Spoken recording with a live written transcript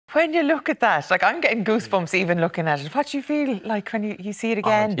When you look at that, like I'm getting goosebumps even looking at it. What do you feel like when you see it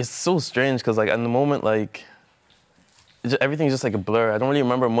again? It's so strange because like in the moment, like everything's just like a blur. I don't really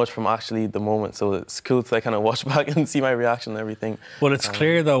remember much from actually the moment, so it's cool to like, kind of watch back and see my reaction and everything. Well, it's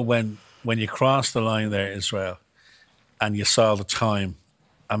clear though when you crossed the line there, Israel, and you saw the time.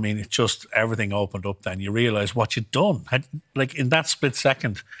 I mean, it just everything opened up. Then you realise what you'd done. Like in that split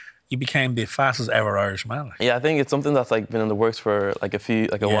second, you became the fastest ever Irish man. Yeah, I think it's something that's like been in the works for like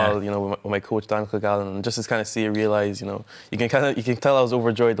a while, you know, with my coach Dan Kilgallen, and just to kind of see and realise, you know, you can tell I was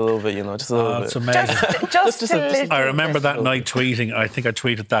overjoyed a little bit, you know, just a little bit. It's amazing. just a little. I remember that night tweeting. I think I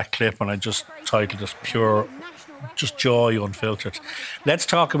tweeted that clip and I just titled it "Pure, just joy unfiltered." Let's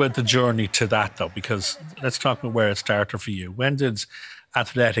talk about the journey to that though, because let's talk about where it started for you. When did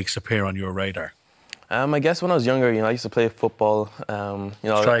athletics appear on your radar? I guess when I was younger, you know, I used to play football. You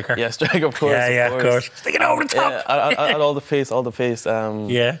know, striker. Yeah, striker, of course. Of course. Stick it over the top. Yeah, I had all the pace.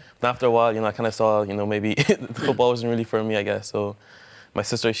 Yeah. But after a while, you know, I kind of saw, you know, maybe the football wasn't really for me, I guess. So my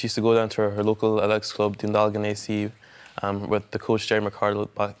sister, she used to go down to her local athletics club, Dundalgan AC, with the coach Ciara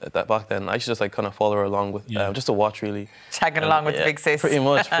Mageean back then. I used to just like kind of follow her along with, just to watch really. Tagging along with the big sis. Pretty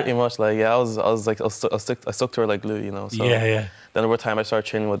much. Like, yeah, I stuck to her like glue, you know. So yeah. Then over time, I started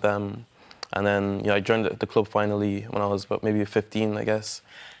training with them. And then, you know, I joined the club finally when I was about maybe 15, I guess.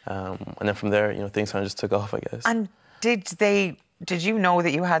 And then from there, you know, things kind of just took off, I guess. And did you know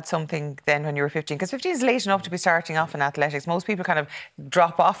that you had something then when you were 15? Because 15 is late enough to be starting off in athletics. Most people kind of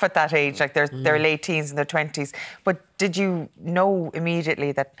drop off at that age, like they're late teens and their 20s. But did you know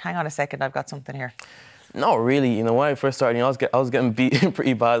immediately that, hang on a second, I've got something here? Not really. You know, when I first started, you know, I was getting beat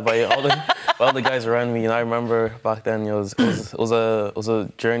pretty bad by all the guys around me. And I remember back then, you know, it was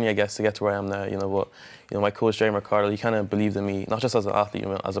a journey, I guess, to get to where I am now. You know, but you know, my coach Ciara Mageean, he kind of believed in me, not just as an athlete, you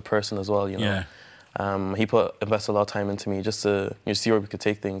know, as a person as well. You know, he invested a lot of time into me just to see where we could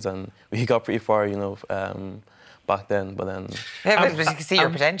take things, and we got pretty far, you know, back then. But then, but you can see your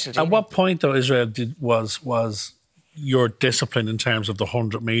potential. At what point, though, Israel was your discipline in terms of the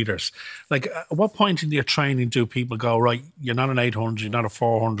 100 metres? Like, at what point in your training do people go, right, you're not an 800, you're not a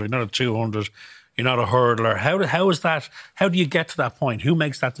 400, you're not a 200, you're not a hurdler? How is that? How do you get to that point? Who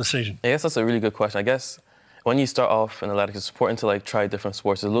makes that decision? I guess that's a really good question. I guess when you start off in athletics, it's important to like try different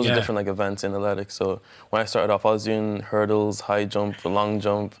sports. There's loads of different like events in athletics. So when I started off, I was doing hurdles, high jump, long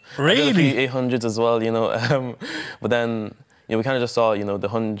jump. Really? I did a few 800s as well, you know. But then, you know, we kind of just saw, you know, the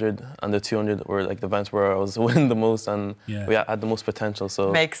 100 and the 200 were like the events where I was winning the most and we had the most potential.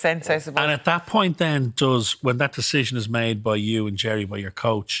 So makes sense, I suppose. And at that point, then, when that decision is made by you and Jerry, by your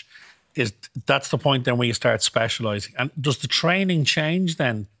coach, that's the point then where you start specialising. And does the training change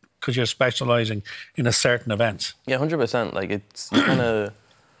then because you're specialising in a certain event? Yeah, 100%. Like it's you kind of.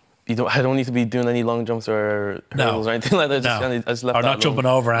 I don't need to be doing any long jumps or hurdles or anything like that. I just left or that not alone. jumping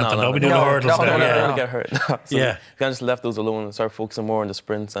over, Anthony. Don't be doing the hurdles. I don't want to get hurt. So yeah. I kind of just left those alone and started focusing more on the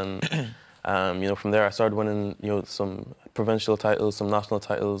sprints. And you know, from there I started winning, you know, some provincial titles, some national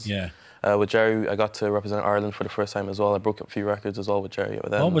titles. Yeah. With Jerry, I got to represent Ireland for the first time as well. I broke a few records as well with Jerry.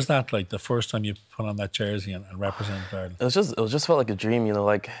 What was that like? The first time you put on that jersey and represented Ireland? It just felt like a dream. You know,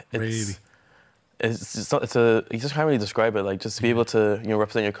 like really. You just can't really describe it. Like just to be able to, you know,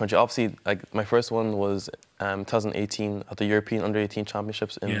 represent your country. Obviously, like my first one was 2018 at the European Under-18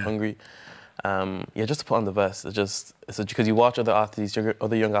 Championships in Hungary. Just to put on the vest. It's because you watch other athletes,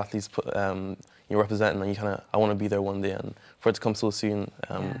 other young athletes you representing, and I want to be there one day. And for it to come so soon,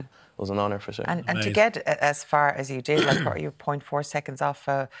 it was an honour for sure. And to get as far as you did, like you're 0.4 seconds off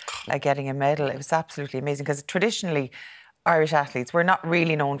getting a medal, it was absolutely amazing. Because traditionally, Irish athletes, we're not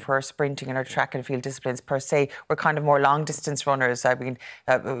really known for our sprinting and our track and field disciplines per se. We're kind of more long distance runners. I mean,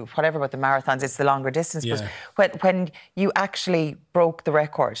 whatever about the marathons, it's the longer distance. Yeah. But when you actually broke the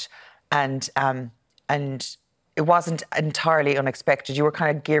record and it wasn't entirely unexpected, you were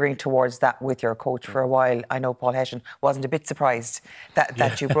kind of gearing towards that with your coach for a while. I know Paul Hession wasn't a bit surprised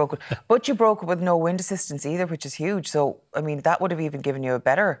that you broke it. But you broke it with no wind assistance either, which is huge. So, I mean, that would have even given you a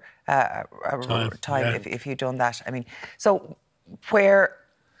better time if you'd done that. I mean, so where,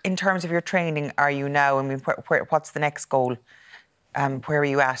 in terms of your training, are you now? I mean, what's the next goal? Where are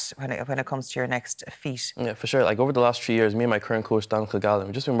you at when it comes to your next feat? Yeah, for sure. Like over the last 3 years, me and my current coach, Dan Kilgallen,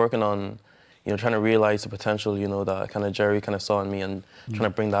 we've just been working on, you know, trying to realise the potential, you know, that kind of Jerry kind of saw in me and trying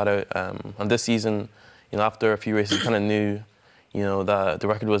to bring that out. And this season, you know, after a few races, we kind of knew, you know, that the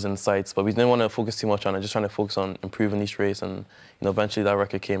record was in sights, but we didn't want to focus too much on it, just trying to focus on improving each race. And, you know, eventually that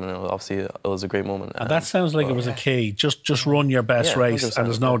record came and obviously it was a great moment. And that sounds like it was a key. Just run your best race, 100%. And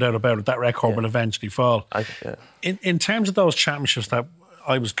there's no doubt about it, that record will eventually fall. In terms of those championships, that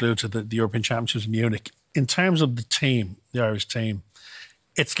I was glued to the European Championships in Munich, in terms of the team, the Irish team,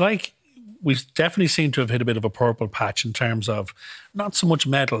 it's like we definitely seem to have hit a bit of a purple patch in terms of not so much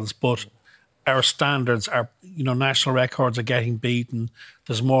medals, but our standards, our national records are getting beaten.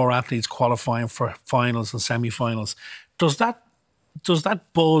 There's more athletes qualifying for finals and semi-finals. Does that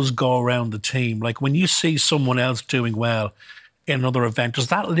buzz go around the team? Like when you see someone else doing well in another event, does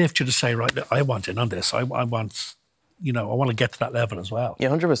that lift you to say, right, I want in on this. I want to get to that level as well? Yeah,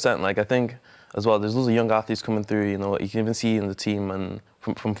 100%. Like I think as well, there's loads of young athletes coming through. You can even see in the team and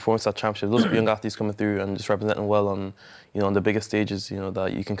from Formstar Championship, those young athletes coming through and just representing well on on the biggest stages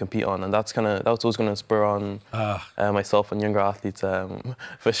that you can compete on, and that's always going to spur on myself and younger athletes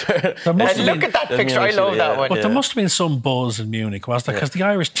for sure. And look at that picture, I love that one. But there must have been some buzz in Munich, was there? Because the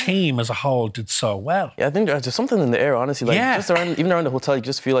Irish team as a whole did so well. Yeah, I think there's something in the air, honestly. Like just even around the hotel, you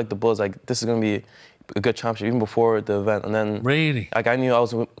just feel like the buzz. Like this is going to be a good championship, even before the event. And then really, like I knew I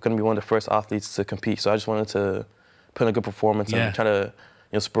was going to be one of the first athletes to compete, so I just wanted to put in a good performance and try to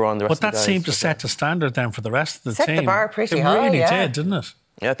spur on the rest of the guys. But that seemed to set the standard then for the rest of the team. Set the bar pretty high. It really did, didn't it?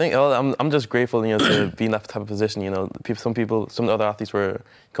 Yeah, I think I'm just grateful, to be in that type of position. Some of the other athletes were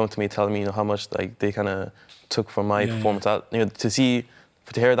coming to me telling me, how much like they kind of took from my performance.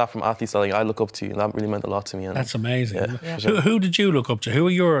 To hear that from athletes that I look up to, and that really meant a lot to me. And that's amazing. Yeah. Sure. Who did you look up to? Who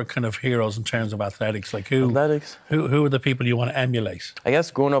are your kind of heroes in terms of athletics? Like who are the people you want to emulate? I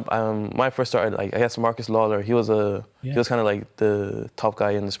guess growing up, when I first started, Marcus Lawler, he was kind of like the top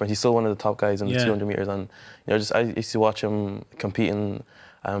guy in the sprint. He's still one of the top guys in the 200 meters, and I used to watch him competing.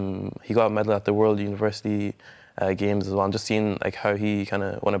 He got a medal at the World University Games as well. And just seeing how he kind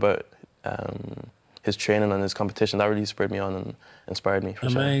of went about his training and his competition, that really spurred me on and inspired me.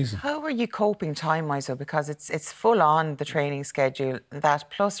 Amazing. How were you coping time-wise, though? Because it's full on, the training schedule, that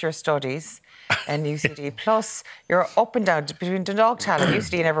plus your studies and UCD, plus you're up and down between Dundalk,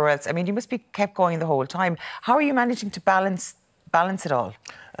 UCD and everywhere else. I mean, you must be kept going the whole time. How are you managing to balance it all?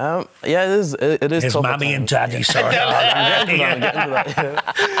 Yeah, it is his tough. His mammy and daddy, sorry. I'm getting to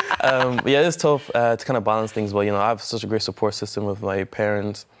that. Yeah, it is tough to kind of balance things. But I have such a great support system with my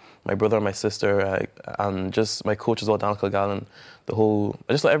parents, my brother and my sister, and just my coach as well, Dan Kilgallen.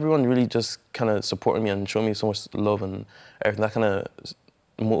 I just let everyone really just kind of supporting me and showing me so much love and everything. That kind of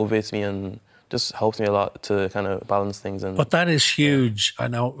motivates me and just helps me a lot to kind of balance things. But that is huge. I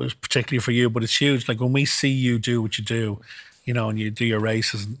know it was particularly for you, but it's huge. Like when we see you do what you do, and you do your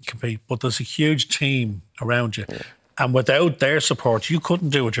races and compete, but there's a huge team around you. Yeah. And without their support, you couldn't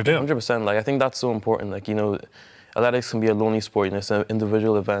do what you're doing. 100%. I think that's so important. Athletics can be a lonely sport. It's an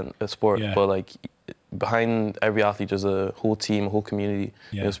individual event, a sport, but behind every athlete, there's a whole team, a whole community,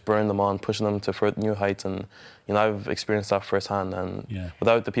 spurring them on, pushing them to new heights. And I've experienced that firsthand. And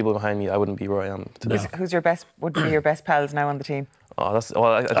without the people behind me, I wouldn't be where I am today. Who's would be your best pals now on the team? Oh, that's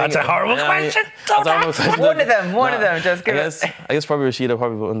a horrible question. One of them. Just give it. I guess probably Rhasidat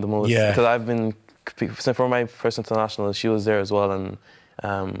probably won the most. Yeah. Because I've been for my first international, she was there as well, and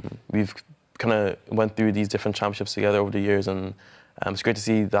we've kind of went through these different championships together over the years, and it's great to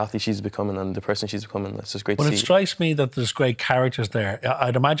see the athlete she's becoming and the person she's becoming. It's just great to see. Well, it strikes me that there's great characters there.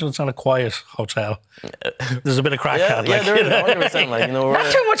 I'd imagine it's not a quiet hotel. There's a bit of crack. Yeah, there is 100%.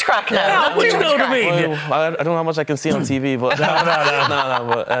 Not too much crack now. What do you know what I mean? I don't know how much I can see on TV, but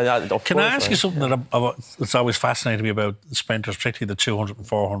no. Can I ask you something that's always fascinated me about sprinters, particularly the 200 and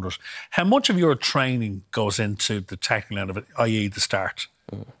 400? How much of your training goes into the technical end of it, i.e. the start?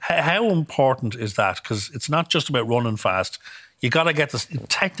 How important is that? Because it's not just about running fast. You got to get this.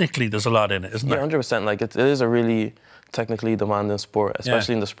 Technically, there's a lot in it, isn't there? Yeah, 100%. It is a really technically demanding sport,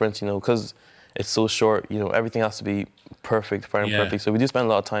 especially in the sprints. Because it's so short. Everything has to be perfect, fair and perfect. So we do spend a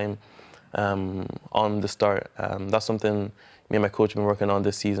lot of time on the start. That's something me and my coach have been working on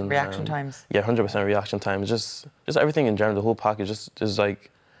this season. Reaction times. Yeah, 100% reaction times. Just everything in general. The whole package.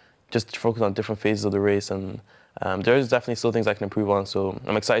 Just focus on different phases of the race and. There's definitely still things I can improve on, so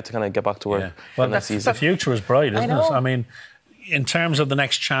I'm excited to kind of get back to work for next season. The future is bright, isn't it? I mean, in terms of the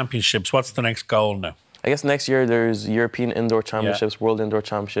next championships, what's the next goal now? I guess next year there's European Indoor Championships, World Indoor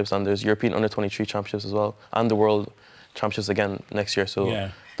Championships, and there's European Under-23 Championships as well, and the World Championships again next year. So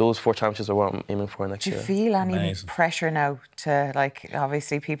those 4 championships are what I'm aiming for next year. Do you feel any pressure now to,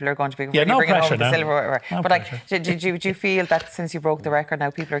 obviously people are going to be no bringing pressure home the silver or whatever. But do you feel that since you broke the record now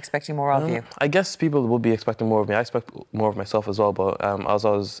people are expecting more of you? I guess people will be expecting more of me. I expect more of myself as well. But as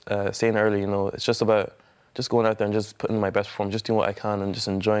I was saying earlier, it's just about just going out there and just putting my best performance, just doing what I can and just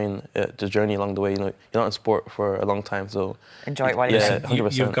enjoying the journey along the way. You're not in sport for a long time, so enjoy it while you're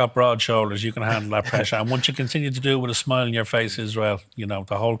 100%. You've got broad shoulders, you can handle that pressure. And once you continue to do it with a smile on your face, Israel, the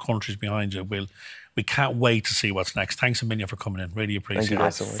whole country's behind you. We can't wait to see what's next. Thanks a million for coming in. Really appreciate it. Thank you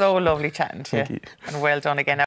guys so much. So lovely chatting to you. Thank you. And well done again.